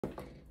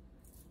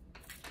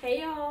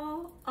Hey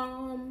y'all,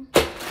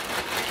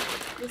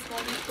 this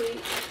gonna be quick.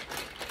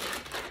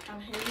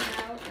 I'm hanging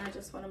out and I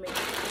just want to make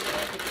sure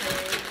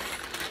because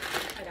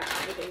I got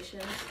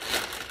obligations.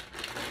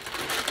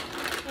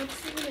 Let's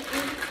see what it is.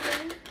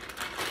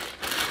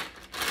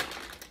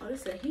 Oh, this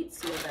is a heat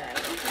seal bag.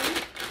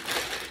 Okay,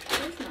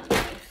 that's not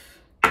knife.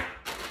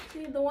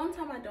 See, the one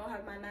time I don't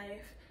have my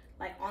knife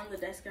like on the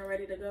desk and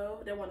ready to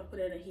go, they want to put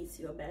it in a heat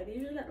seal bag. They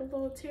usually got the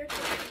little tear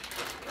thing.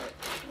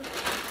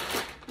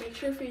 Make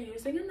sure if you're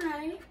using a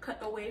knife, cut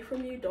away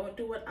from you. Don't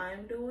do what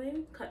I'm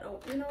doing. Cut,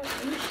 you know what?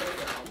 Let me show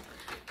y'all.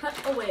 Cut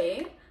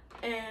away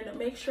and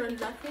make sure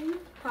nothing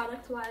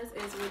product-wise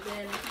is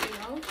within, you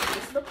know,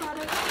 this is the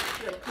product.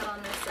 You're gonna cut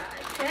on this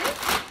side, okay?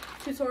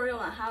 Tutorial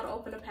on how to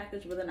open a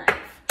package with a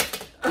knife.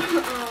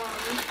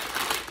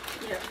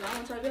 Yeah, because I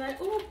want y'all to be like,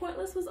 oh,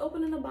 Pointless was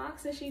opening the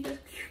box and she just,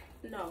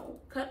 no,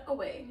 cut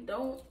away.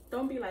 Don't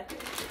be like me.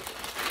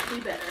 Be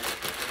better.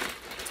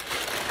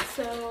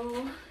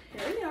 So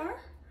here we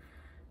are.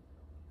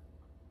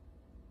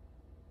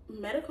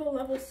 Medical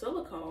level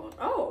silicone.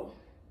 Oh,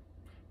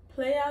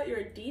 play out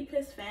your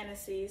deepest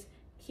fantasies.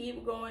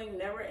 Keep going,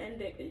 never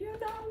ending. You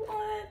know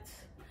what?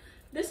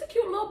 This is a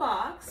cute little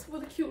box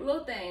with a cute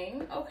little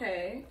thing.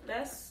 Okay,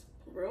 that's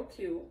real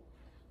cute.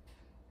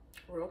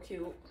 Real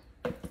cute.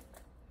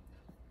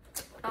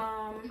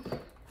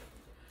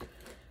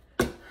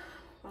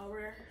 While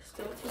we're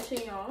still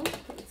teaching y'all,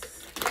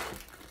 it's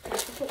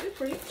what we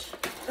preach.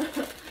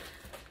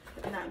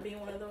 Not being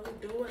one of those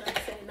do what I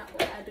say, not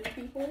what I do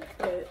people,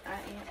 but I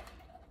am.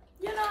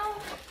 You know,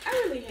 I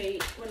really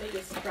hate when they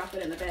just drop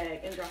it in the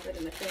bag and drop it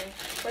in the thing.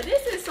 But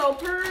this is so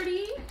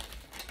pretty.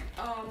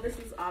 This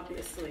is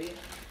obviously,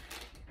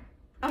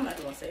 I'm not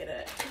gonna say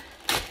that.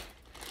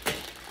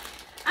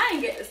 I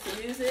didn't get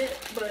to use it,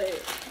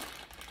 but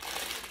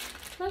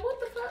like what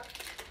the fuck?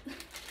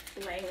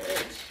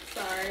 Language,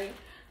 sorry.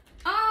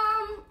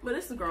 But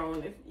this is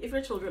grown. If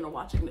your children are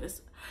watching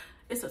this,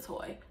 it's a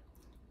toy.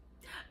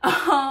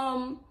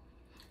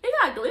 It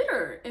got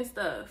glitter and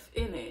stuff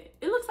in it.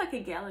 It looks like a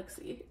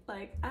galaxy.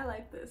 Like, I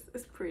like this.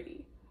 It's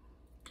pretty.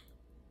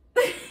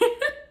 This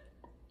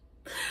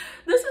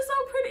is so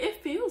pretty.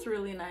 It feels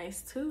really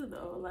nice too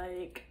though.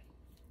 Like,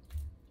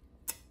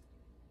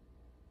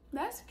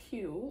 that's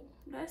cute.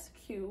 That's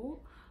cute.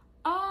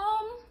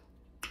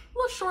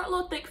 Little short,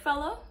 little thick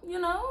fella, you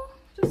know?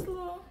 Just a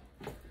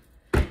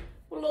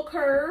little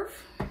curve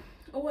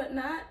or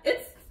whatnot.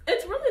 It's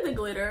really the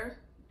glitter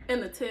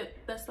and the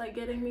tip that's like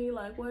getting me.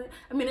 Like, what?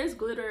 I mean, there's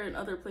glitter in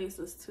other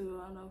places too.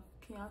 I don't know,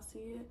 can y'all see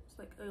it? It's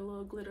like a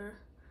little glitter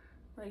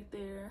right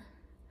there,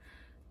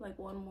 like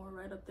one more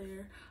right up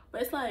there,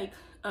 but it's like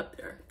up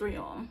there, 3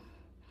 on.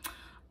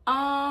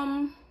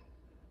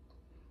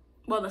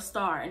 Well, the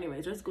star,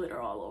 anyways, there's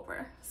glitter all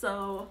over.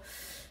 So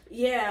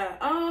yeah,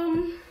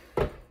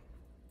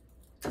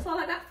 that's all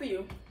I got for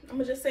you. I'm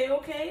gonna just say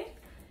okay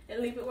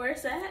and leave it where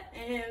it's at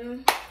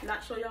and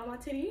not show y'all my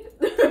titty.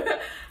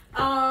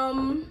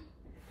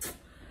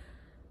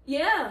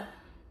 Yeah,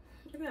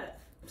 I got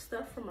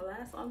stuff from my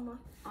last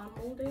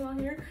unmolding on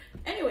here.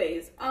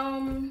 Anyways,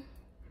 I'm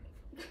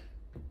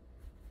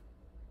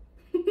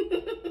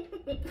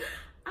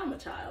a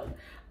child.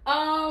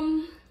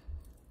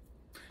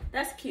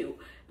 That's cute.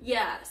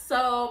 Yeah,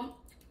 so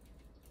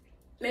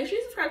make sure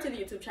you subscribe to the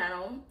YouTube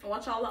channel and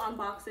watch all the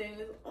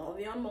unboxings, all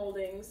the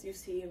unmoldings. You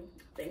see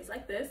things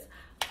like this.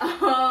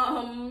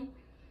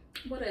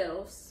 What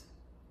else?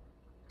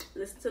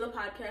 Listen to the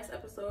podcast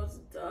episodes,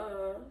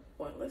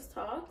 Pointless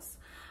Talks.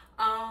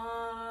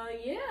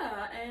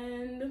 Yeah,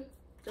 and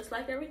just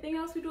like everything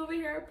else we do over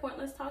here,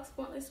 Pointless Talks,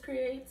 Pointless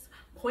Creates,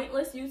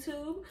 Pointless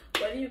YouTube.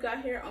 Whether you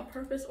got here on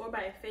purpose or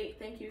by fate,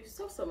 thank you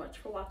so much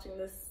for watching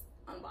this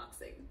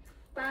unboxing.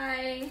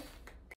 Bye.